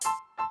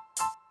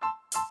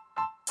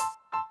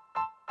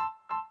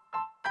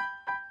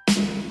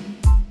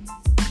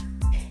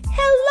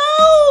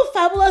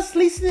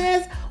fabulous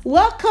listeners.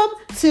 Welcome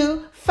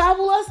to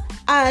Fabulous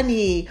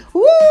Annie.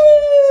 Woo!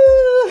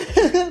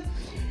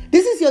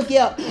 This is your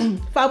girl,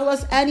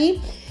 Fabulous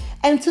Annie.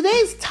 And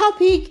today's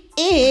topic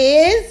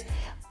is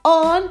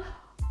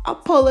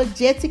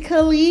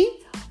unapologetically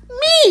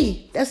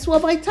me. That's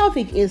what my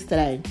topic is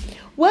today.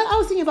 Well, I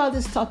was thinking about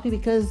this topic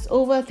because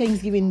over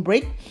Thanksgiving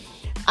break,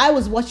 I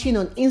was watching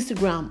on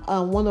Instagram,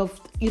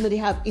 they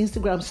have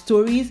Instagram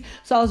stories.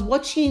 So I was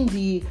watching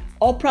the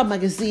Oprah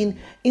magazine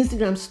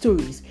Instagram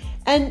stories.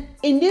 And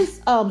in this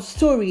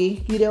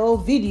story, video,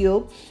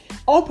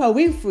 Oprah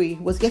Winfrey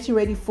was getting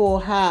ready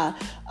for her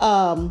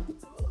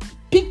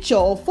picture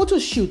or photo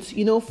shoot,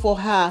 for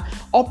her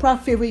Oprah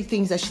favorite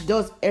things that she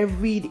does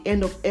the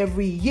end of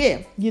every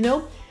year,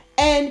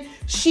 And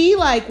she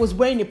was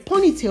wearing a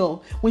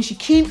ponytail when she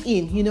came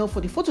in, for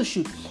the photo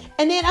shoot.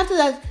 And then after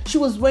that, she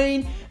was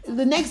wearing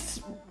the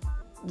next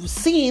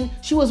scene,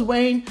 she was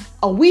wearing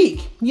a wig,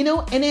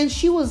 and then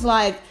she was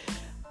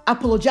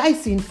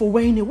apologizing for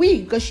wearing a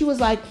wig because she was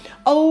like,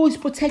 oh, it's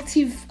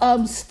protective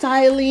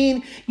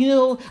styling,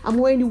 I'm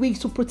wearing a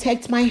wig to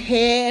protect my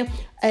hair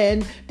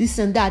and this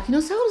and that, so I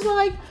was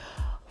like,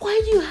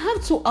 why do you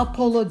have to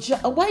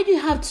apologize? Why do you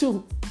have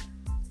to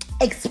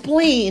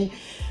explain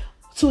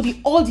to the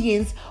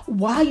audience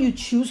why you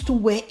choose to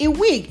wear a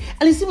wig?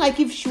 And it seemed like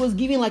if she was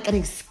giving an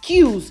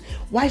excuse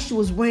why she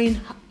was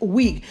wearing a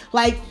wig.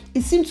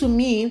 It seemed to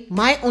me,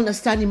 my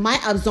understanding, my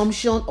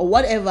assumption or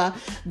whatever,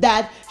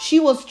 that she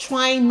was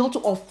trying not to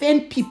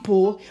offend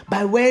people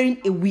by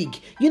wearing a wig,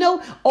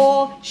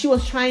 or she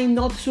was trying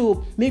not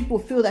to make people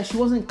feel that she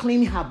wasn't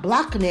claiming her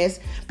blackness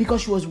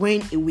because she was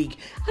wearing a wig.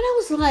 And I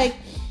was like,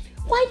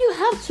 why do you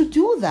have to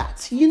do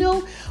that?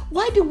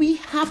 Why do we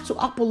have to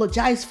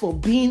apologize for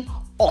being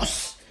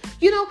us?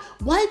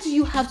 Why do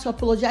you have to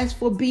apologize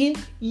for being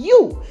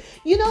you?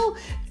 It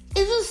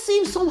just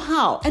seems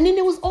somehow. And then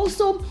there was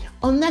also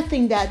another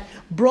thing that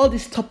brought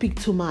this topic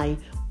to my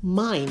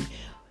mind.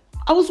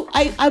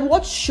 I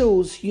watch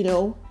shows,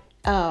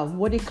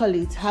 what they call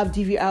it, have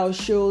DVR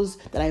shows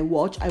that I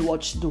watch. I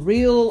watch The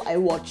Real. I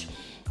watch,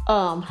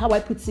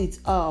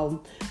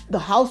 the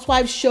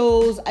Housewife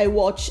shows. I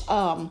watch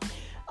a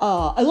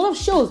lot of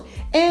shows.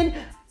 And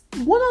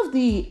one of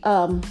the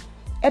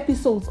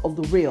episodes of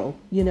The Real,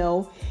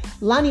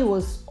 Lani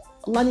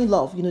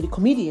Love, the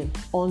comedian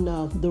on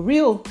The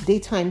Real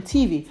daytime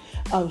TV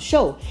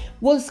show,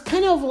 was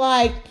kind of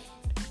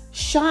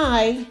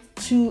shy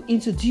to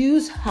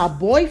introduce her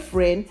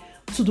boyfriend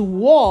to the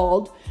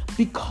world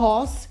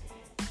because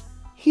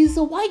he's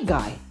a white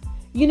guy,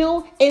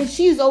 and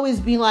she's always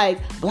been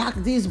black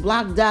this,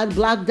 black that,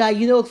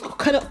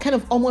 kind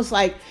of almost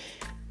like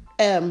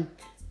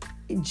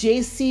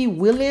J.C.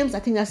 Williams, I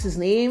think that's his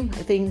name,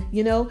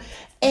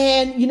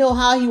 and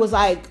how he was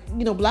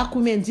black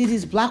women did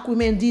this, black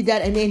women did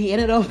that, and then he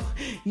ended up,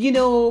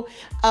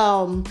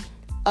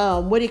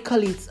 what do you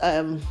call it,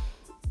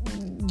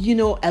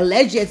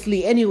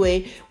 allegedly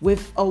anyway,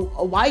 with a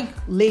white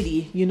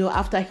lady,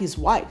 after his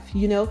wife,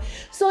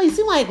 so it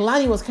seemed like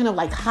Lani was kind of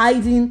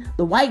hiding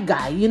the white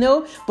guy,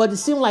 but it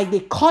seemed like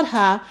they caught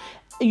her,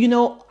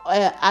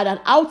 at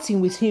an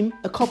outing with him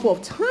a couple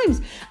of times,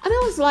 and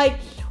I was like,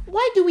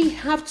 why do we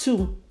have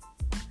to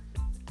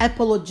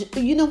apologize?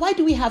 Why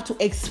do we have to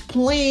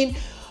explain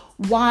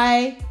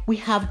why we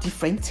have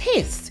different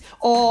tastes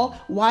or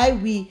why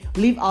we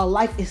live our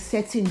life a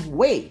certain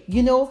way?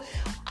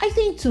 I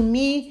think to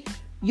me,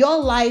 your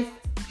life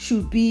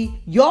should be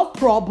your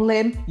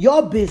problem,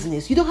 your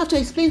business. You don't have to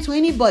explain to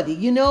anybody,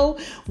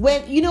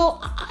 when,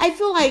 I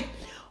feel like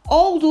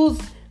all those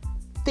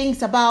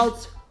things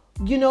about,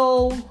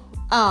 the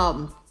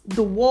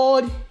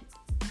world,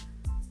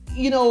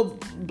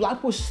 black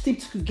people stick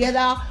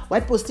together,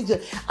 white people stick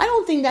together. I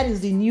don't think that is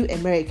the new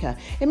America.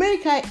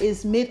 America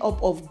is made up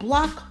of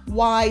black,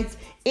 white,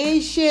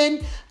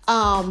 Asian,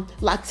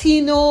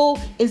 Latino.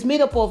 Is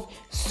made up of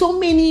so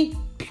many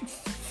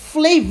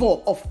flavor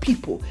of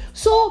people.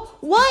 So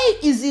why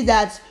is it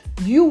that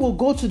you will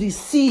go to the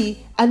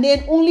sea and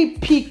then only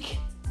pick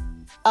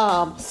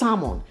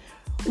salmon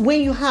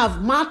when you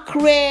have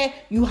mackerel,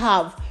 you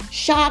have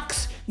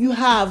sharks, you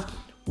have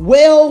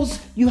whales,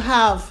 you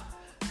have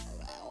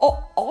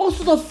all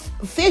sorts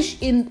of fish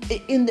in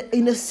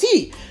the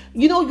sea,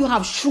 you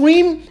have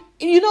shrimp,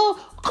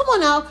 come on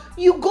now,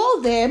 you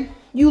go there,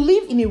 you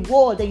live in a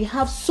world that you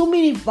have so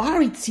many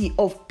variety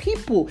of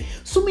people,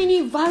 so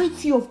many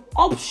variety of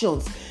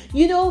options,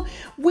 we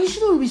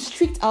shouldn't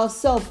restrict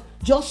ourselves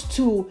just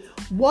to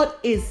what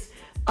is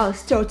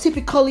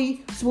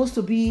stereotypically supposed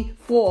to be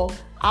for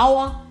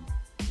our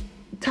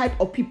type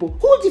of people.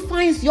 Who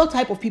defines your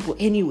type of people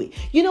anyway?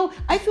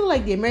 I feel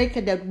like the America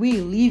that we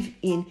live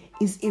in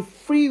is a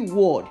free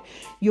world.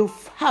 You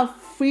have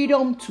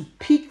freedom to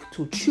pick,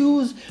 to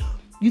choose.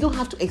 You don't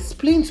have to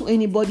explain to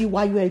anybody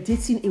why you are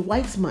dating a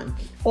white man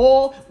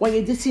or why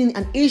you're dating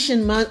an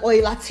Asian man or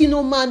a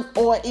Latino man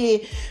or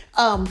a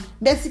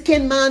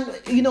Mexican man,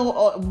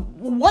 or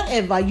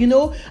whatever, and you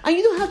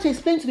don't have to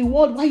explain to the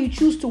world why you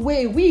choose to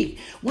wear a wig,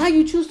 why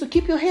you choose to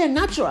keep your hair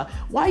natural,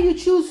 why you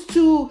choose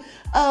to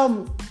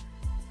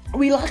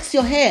relax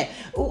your hair,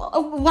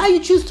 why you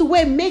choose to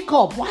wear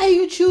makeup, why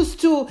you choose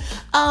to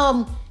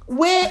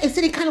wear a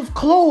certain kind of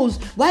clothes,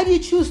 why do you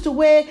choose to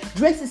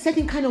dress a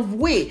certain kind of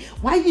way,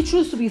 why do you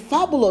choose to be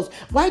fabulous,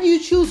 why do you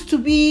choose to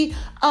be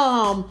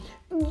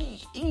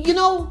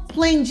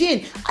plain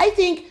Jane. I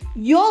think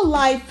your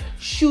life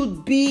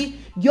should be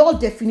your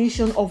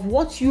definition of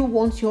what you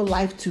want your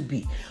life to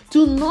be.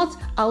 Do not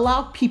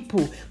allow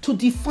people to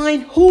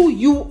define who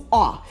you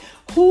are,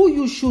 who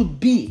you should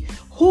be.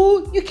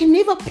 You can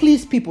never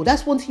please people.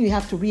 That's one thing you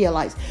have to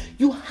realize.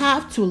 You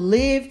have to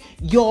live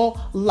your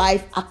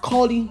life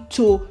according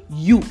to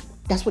you.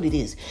 That's what it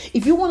is.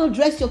 If you want to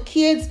dress your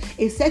kids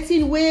a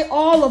certain way,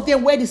 all of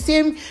them wear the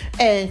same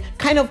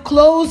kind of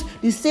clothes,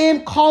 the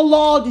same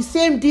color, the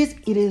same this,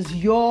 it is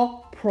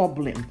your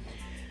problem.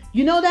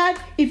 You know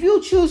that? If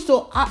you choose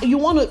to, you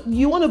want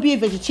to be a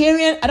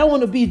vegetarian, I don't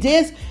want to be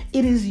this,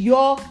 it is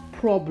your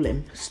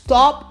problem.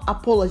 Stop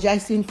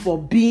apologizing for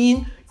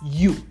being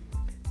you.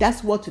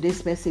 That's what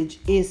today's message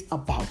is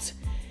about.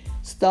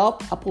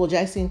 Stop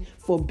apologizing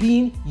for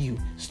being you.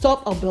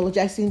 Stop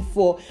apologizing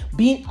for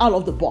being out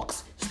of the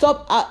box.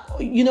 Stop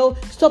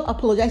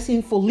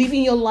apologizing for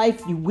living your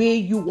life the way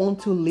you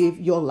want to live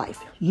your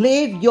life.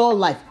 Live your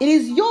life. It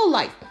is your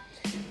life.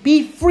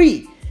 Be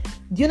free.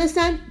 Do you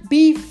understand?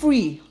 Be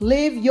free.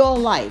 Live your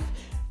life.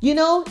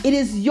 It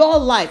is your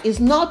life.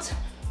 It's not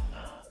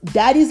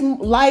daddy's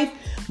life,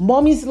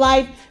 mommy's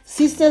life,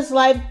 sister's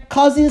life,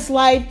 cousin's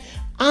life,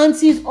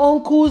 aunties,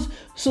 uncles,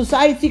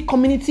 society,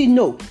 community.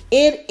 No,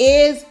 it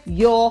is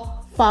your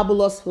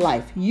fabulous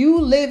life. You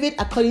live it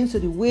according to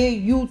the way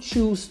you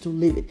choose to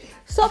live it.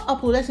 Stop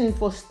apologizing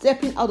for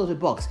stepping out of the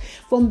box,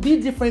 from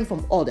being different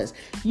from others.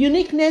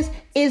 Uniqueness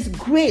is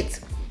great.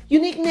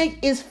 Uniqueness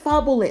is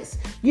fabulous.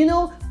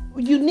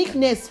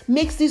 Uniqueness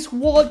makes this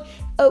world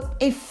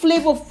a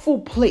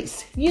flavorful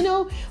place.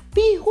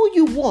 Be who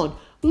you want.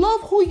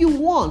 Love who you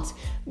want.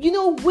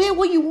 Wear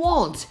what you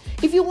want.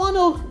 If you want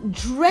to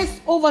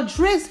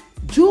overdress,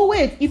 do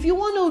it. If you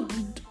want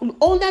to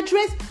own that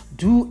dress,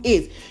 do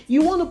it.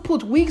 You want to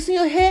put wigs in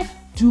your hair,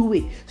 do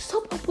it.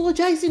 Stop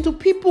apologizing to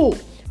people.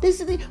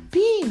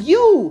 Be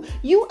you.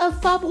 You are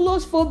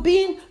fabulous for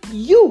being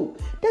you.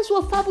 That's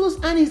what Fabulous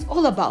Annie is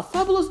all about.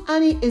 Fabulous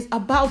Annie is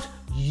about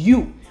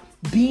you.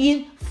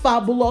 Being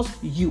fabulous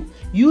you.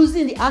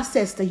 Using the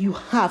assets that you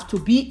have to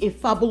be a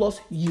fabulous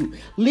you.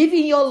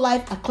 Living your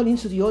life according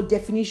to your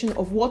definition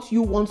of what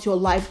you want your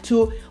life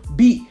to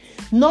be.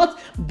 Not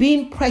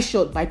being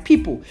pressured by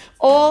people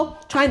or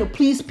trying to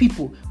please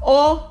people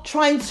or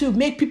trying to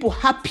make people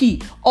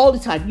happy all the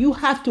time. You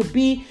have to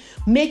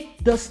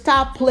make the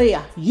star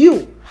player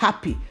you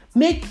happy.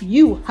 Make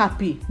you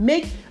happy.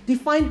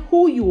 Define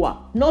who you are.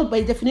 Not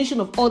by the definition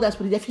of others,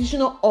 but the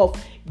definition of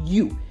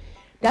you.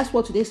 That's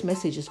what today's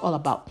message is all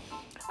about.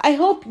 I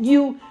hope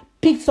you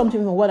picked something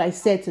from what I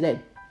said today.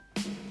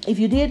 If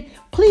you did,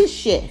 please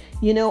share.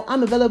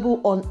 I'm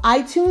available on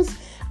iTunes.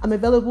 I'm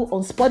available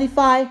on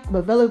Spotify. I'm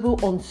available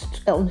on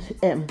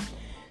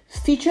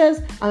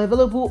Stitchers. I'm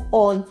available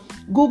on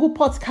Google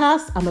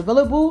Podcasts. I'm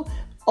available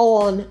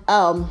on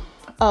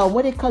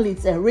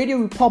Radio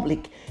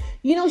Republic.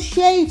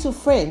 Share it to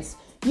friends.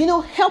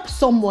 Help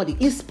somebody,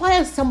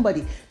 inspire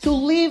somebody to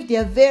live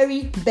their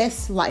very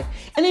best life.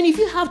 And then if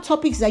you have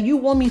topics that you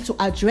want me to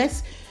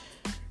address,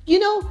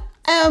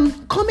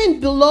 comment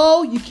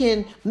below. You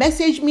can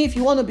message me if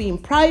you want to be in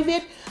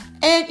private.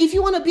 And if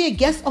you want to be a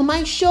guest on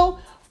my show,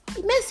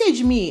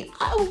 message me.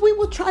 We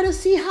will try to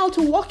see how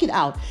to work it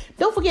out.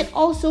 Don't forget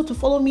also to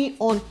follow me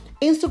on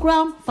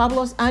Instagram,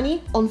 Fabulous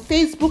Annie. On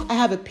Facebook, I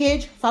have a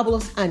page,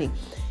 Fabulous Annie.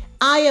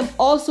 I am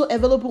also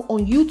available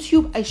on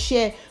YouTube. I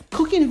share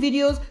cooking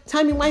videos,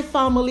 time in my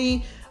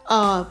family,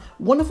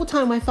 wonderful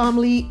time with my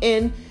family,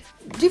 and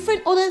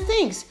different other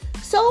things.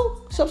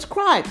 So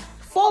subscribe,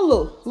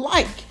 follow,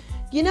 like,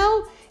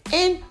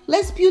 and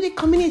let's build a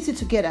community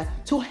together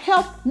to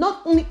help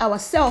not only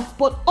ourselves,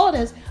 but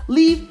others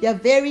live their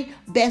very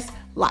best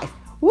life.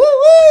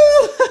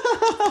 Woo-woo!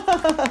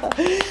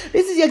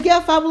 This is your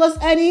girl, Fabulous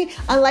Annie.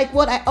 And like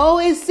what I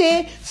always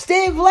say,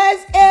 stay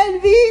blessed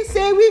and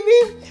say with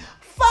me,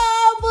 fabulous.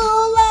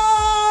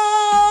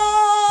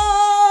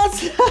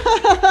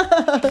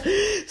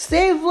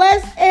 Stay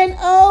blessed and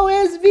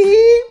always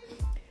be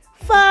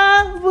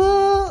fabulous.